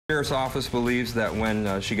The Sheriff's Office believes that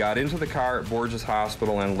when she got into the car at Borges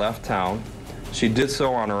Hospital and left town, she did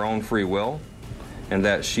so on her own free will, and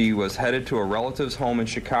that she was headed to a relative's home in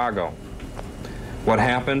Chicago. What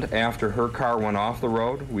happened after her car went off the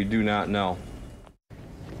road, we do not know.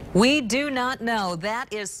 We do not know.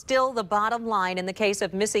 That is still the bottom line in the case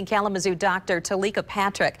of missing Kalamazoo doctor Teleka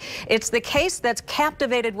Patrick. It's the case that's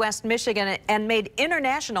captivated West Michigan and made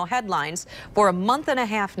international headlines for a month and a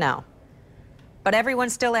half now. But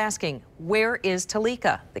everyone's still asking, where is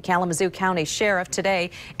Teleka? The Kalamazoo County Sheriff today,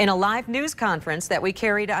 in a live news conference that we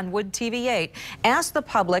carried on Wood TV 8, asked the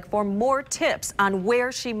public for more tips on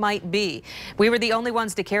where she might be. We were the only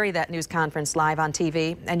ones to carry that news conference live on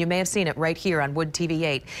TV, and you may have seen it right here on Wood TV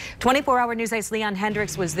 8. 24-hour News 8's Leon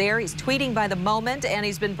Hendricks was there. He's tweeting by the moment, and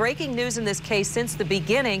he's been breaking news in this case since the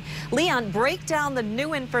beginning. Leon, break down the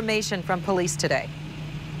new information from police today.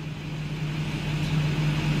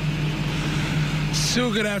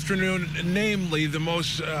 Sue, good afternoon. Namely, the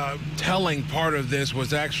most telling part of this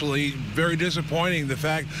was actually very disappointing. The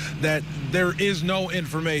fact that there is no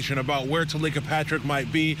information about where Teleka Patrick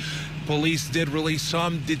might be. Police did release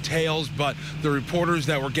some details, but the reporters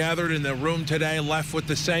that were gathered in the room today left with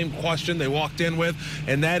the same question they walked in with,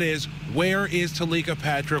 and that is, where is Teleka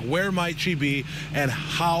Patrick? Where might she be? And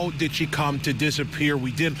how did she come to disappear?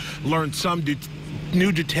 We did learn some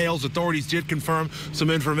new details. Authorities did confirm some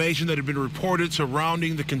information that had been reported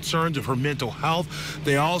surrounding the concerns of her mental health.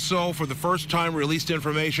 They also, for the first time, released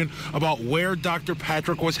information about where Dr.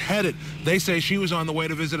 Patrick was headed. They say she was on the way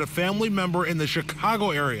to visit a family member in the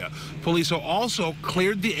Chicago area. Police also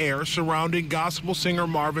cleared the air surrounding gospel singer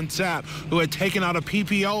Marvin Sapp, who had taken out a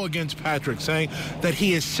PPO against Patrick, saying that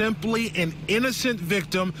he is simply an innocent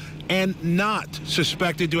victim and not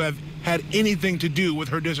suspected to have had anything to do with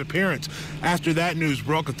her disappearance. After that news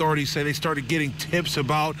broke, authorities say they started getting tips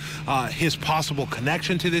about his possible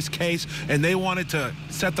connection to this case, and they wanted to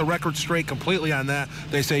set the record straight completely on that.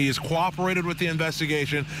 They say he has cooperated with the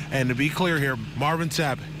investigation, and to be clear here, Marvin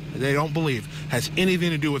Sapp, they don't believe, has anything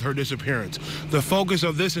to do with her disappearance. The focus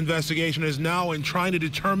of this investigation is now in trying to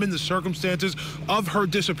determine the circumstances of her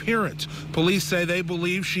disappearance. Police say they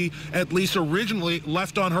believe she at least originally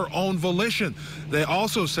left on her own volition. They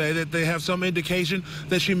also say that they have some indication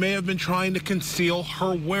that she may have been trying to conceal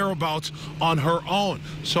her whereabouts on her own.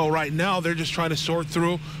 So right now they're just trying to sort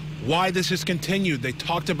through why this has continued. They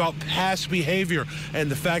talked about past behavior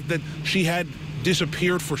and the fact that she had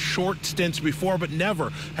disappeared for short stints before, but never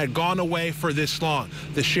had gone away for this long.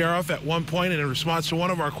 The sheriff, at one point, in response to one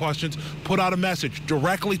of our questions, put out a message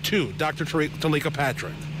directly to Dr. Teleka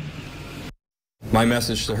Patrick. My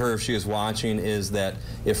message to her, if she is watching, is that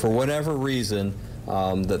if for whatever reason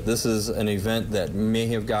that this is an event that may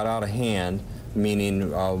have got out of hand,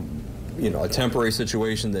 meaning a temporary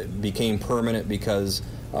situation that became permanent because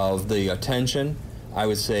of the attention, I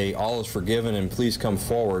would say all is forgiven, and please come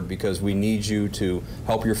forward, because we need you to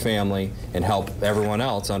help your family and help everyone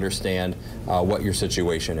else understand what your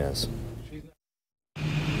situation is.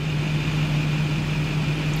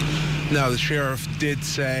 Now, the sheriff did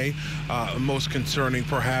say, most concerning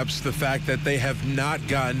perhaps, the fact that they have not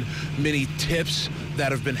gotten many tips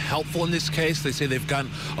that have been helpful in this case. They say they've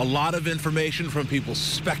gotten a lot of information from people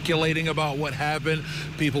speculating about what happened,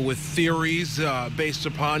 people with theories based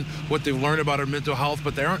upon what they've learned about her mental health,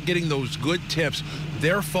 but they aren't getting those good tips.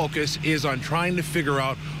 Their focus is on trying to figure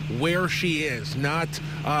out where she is, not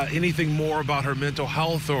anything more about her mental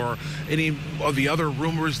health or any of the other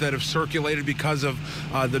rumors that have circulated because of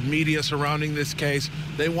the media surrounding this case.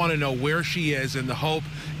 They want to know where she is, and the hope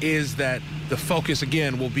is that the focus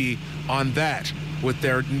again will be on that with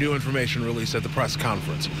their new information released at the press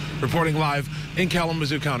conference. Reporting live in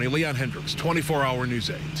Kalamazoo County, Leon Hendricks, 24-hour News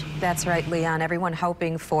 8. That's right, Leon. Everyone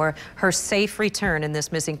hoping for her safe return in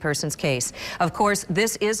this missing persons case. Of course,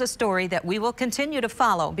 this is a story that we will continue to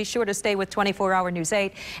follow. Be sure to stay with 24-hour News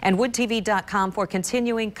 8 and woodtv.com for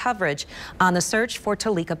continuing coverage on the search for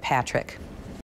Teleka Patrick.